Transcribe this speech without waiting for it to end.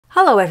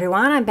Hello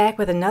everyone, I'm back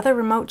with another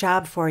remote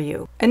job for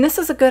you. And this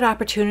is a good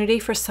opportunity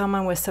for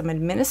someone with some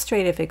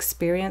administrative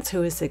experience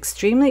who is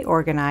extremely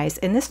organized,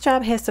 and this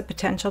job has the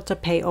potential to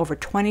pay over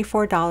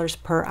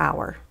 $24 per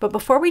hour. But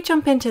before we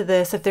jump into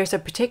this, if there's a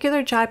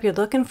particular job you're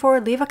looking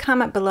for, leave a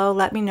comment below,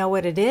 let me know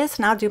what it is,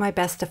 and I'll do my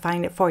best to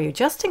find it for you,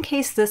 just in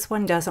case this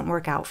one doesn't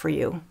work out for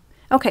you.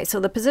 Okay, so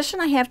the position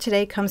I have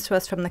today comes to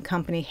us from the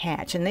company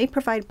Hatch, and they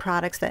provide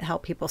products that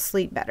help people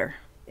sleep better.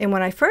 And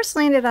when I first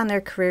landed on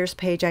their careers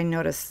page, I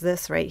noticed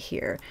this right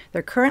here.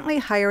 They're currently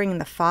hiring in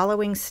the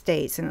following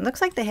states, and it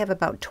looks like they have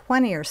about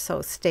 20 or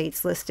so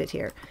states listed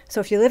here. So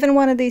if you live in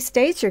one of these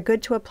states, you're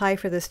good to apply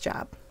for this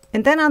job.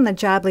 And then on the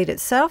job lead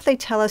itself, they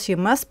tell us you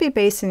must be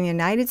based in the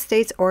United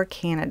States or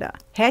Canada.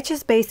 Hatch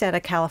is based out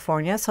of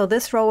California, so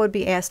this role would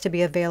be asked to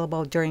be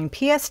available during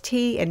PST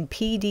and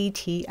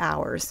PDT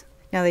hours.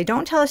 Now, they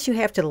don't tell us you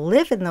have to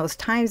live in those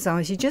time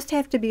zones, you just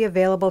have to be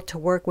available to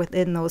work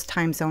within those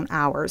time zone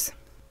hours.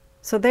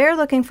 So they're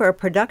looking for a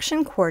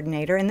production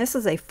coordinator, and this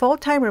is a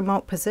full-time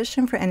remote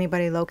position for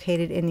anybody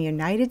located in the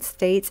United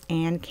States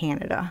and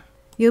Canada.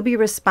 You'll be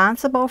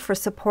responsible for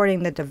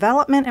supporting the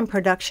development and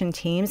production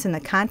teams in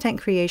the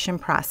content creation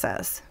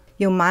process.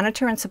 You'll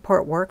monitor and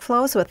support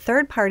workflows with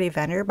third-party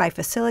vendor by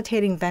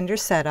facilitating vendor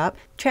setup,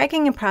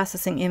 tracking and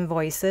processing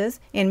invoices,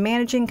 and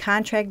managing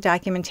contract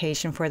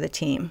documentation for the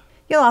team.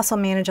 You'll also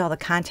manage all the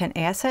content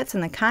assets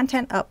and the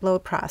content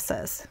upload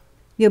process.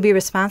 You'll be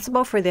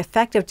responsible for the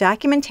effective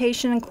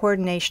documentation and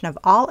coordination of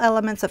all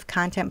elements of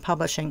content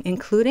publishing,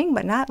 including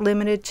but not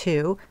limited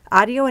to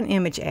audio and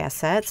image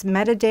assets,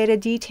 metadata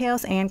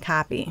details, and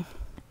copy.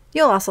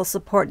 You'll also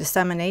support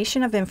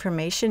dissemination of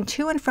information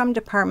to and from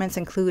departments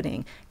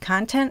including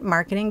content,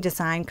 marketing,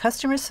 design,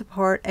 customer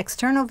support,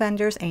 external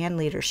vendors, and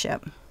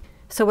leadership.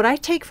 So what I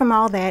take from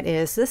all that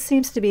is this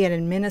seems to be an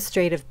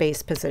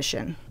administrative-based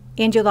position.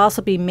 And you'll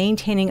also be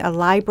maintaining a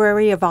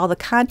library of all the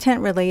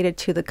content related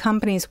to the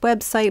company's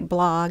website,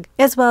 blog,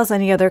 as well as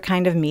any other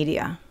kind of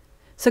media.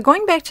 So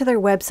going back to their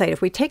website,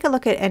 if we take a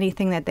look at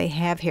anything that they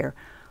have here,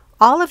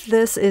 all of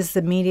this is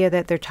the media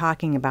that they're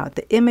talking about.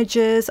 The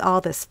images,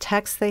 all this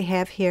text they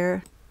have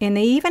here, and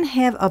they even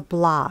have a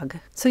blog.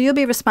 So you'll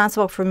be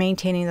responsible for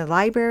maintaining the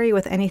library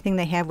with anything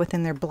they have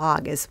within their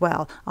blog as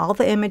well. All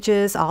the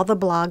images, all the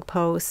blog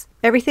posts,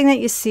 everything that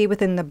you see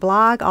within the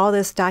blog, all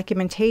this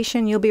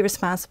documentation, you'll be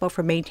responsible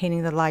for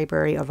maintaining the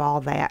library of all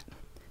that.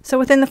 So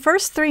within the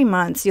first 3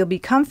 months, you'll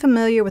become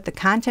familiar with the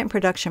content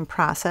production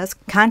process,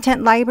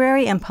 content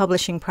library, and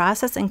publishing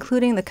process,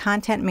 including the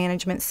content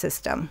management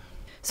system.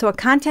 So a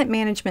content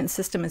management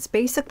system is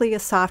basically a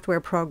software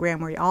program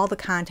where all the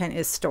content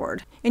is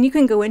stored. And you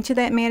can go into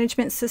that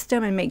management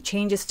system and make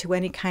changes to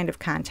any kind of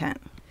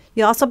content.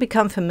 You'll also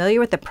become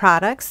familiar with the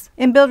products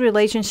and build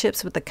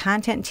relationships with the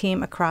content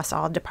team across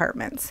all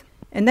departments.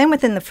 And then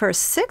within the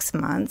first 6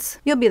 months,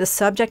 you'll be the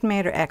subject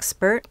matter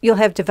expert. You'll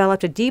have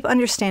developed a deep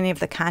understanding of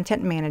the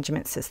content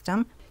management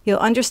system. You'll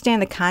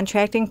understand the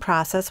contracting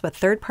process with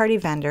third-party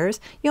vendors,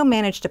 you'll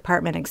manage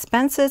department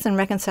expenses and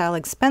reconcile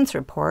expense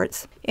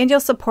reports, and you'll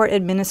support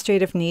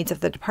administrative needs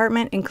of the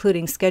department,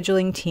 including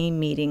scheduling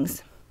team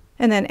meetings.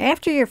 And then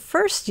after your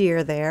first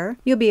year there,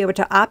 you'll be able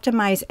to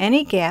optimize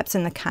any gaps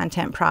in the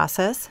content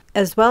process,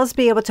 as well as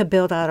be able to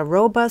build out a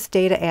robust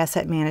data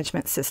asset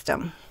management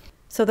system.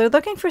 So they're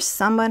looking for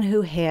someone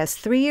who has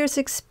 3 years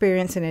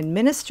experience in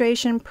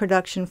administration,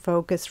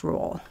 production-focused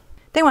role.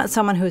 They want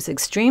someone who's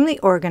extremely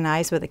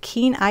organized with a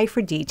keen eye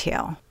for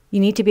detail.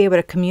 You need to be able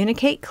to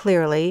communicate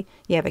clearly,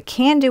 you have a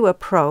can-do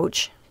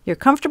approach, you're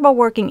comfortable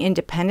working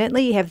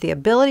independently, you have the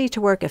ability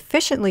to work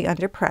efficiently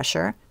under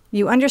pressure,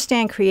 you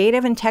understand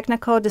creative and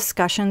technical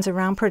discussions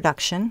around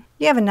production,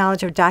 you have a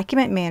knowledge of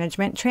document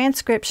management,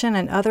 transcription,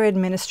 and other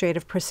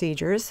administrative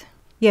procedures,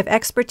 you have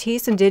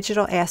expertise in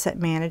digital asset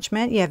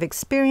management, you have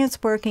experience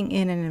working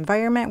in an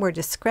environment where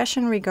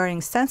discretion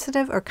regarding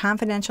sensitive or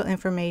confidential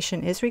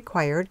information is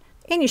required,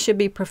 and you should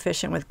be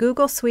proficient with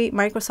Google Suite,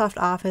 Microsoft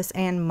Office,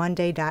 and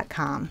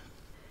Monday.com.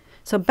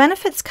 So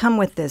benefits come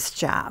with this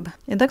job.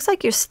 It looks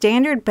like your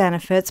standard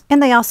benefits,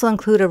 and they also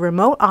include a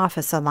remote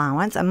office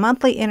allowance, a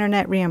monthly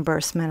internet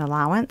reimbursement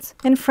allowance,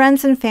 and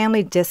friends and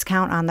family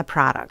discount on the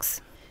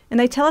products. And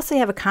they tell us they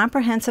have a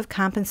comprehensive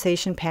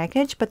compensation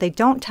package, but they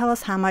don't tell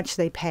us how much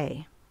they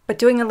pay. But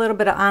doing a little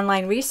bit of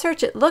online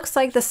research, it looks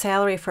like the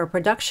salary for a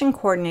production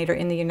coordinator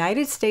in the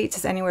United States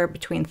is anywhere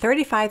between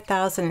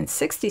 $35,000 and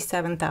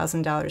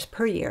 $67,000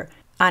 per year.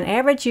 On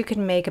average, you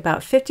can make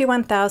about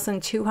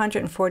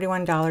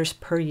 $51,241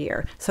 per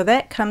year. So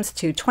that comes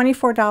to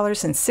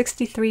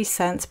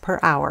 $24.63 per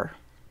hour.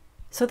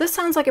 So this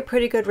sounds like a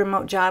pretty good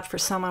remote job for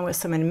someone with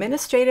some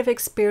administrative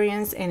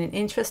experience and an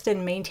interest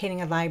in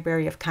maintaining a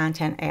library of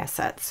content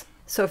assets.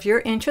 So if you're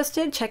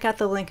interested, check out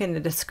the link in the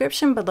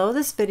description below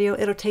this video.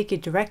 It'll take you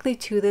directly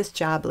to this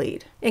job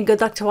lead. And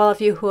good luck to all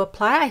of you who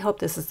apply. I hope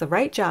this is the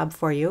right job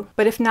for you.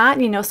 But if not,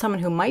 and you know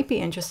someone who might be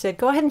interested,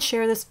 go ahead and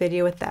share this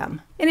video with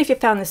them. And if you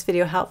found this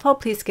video helpful,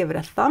 please give it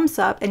a thumbs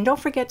up. And don't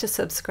forget to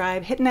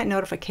subscribe, hitting that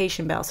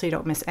notification bell so you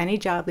don't miss any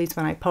job leads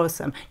when I post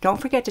them.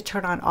 Don't forget to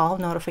turn on all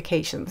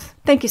notifications.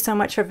 Thank you so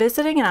much for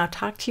visiting, and I'll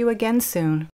talk to you again soon.